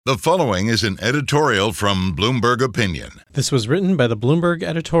The following is an editorial from Bloomberg Opinion. This was written by the Bloomberg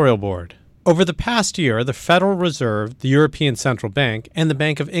editorial board. Over the past year, the Federal Reserve, the European Central Bank, and the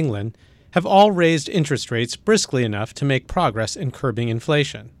Bank of England have all raised interest rates briskly enough to make progress in curbing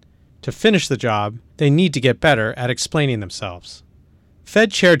inflation. To finish the job, they need to get better at explaining themselves.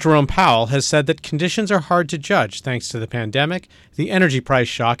 Fed Chair Jerome Powell has said that conditions are hard to judge thanks to the pandemic, the energy price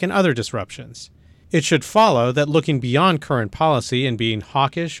shock, and other disruptions. It should follow that looking beyond current policy and being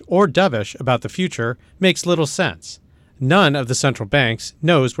hawkish or dovish about the future makes little sense. None of the central banks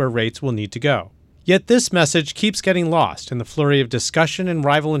knows where rates will need to go. Yet this message keeps getting lost in the flurry of discussion and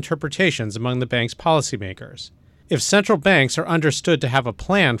rival interpretations among the bank's policymakers. If central banks are understood to have a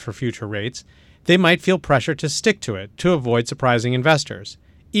plan for future rates, they might feel pressure to stick to it to avoid surprising investors,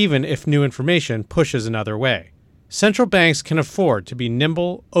 even if new information pushes another way. Central banks can afford to be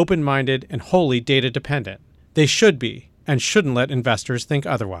nimble, open-minded, and wholly data-dependent. They should be, and shouldn't let investors think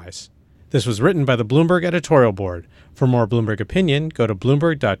otherwise. This was written by the Bloomberg editorial board. For more Bloomberg Opinion, go to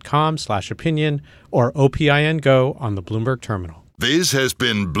bloomberg.com/opinion or OPIN Go on the Bloomberg terminal. This has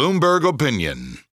been Bloomberg Opinion.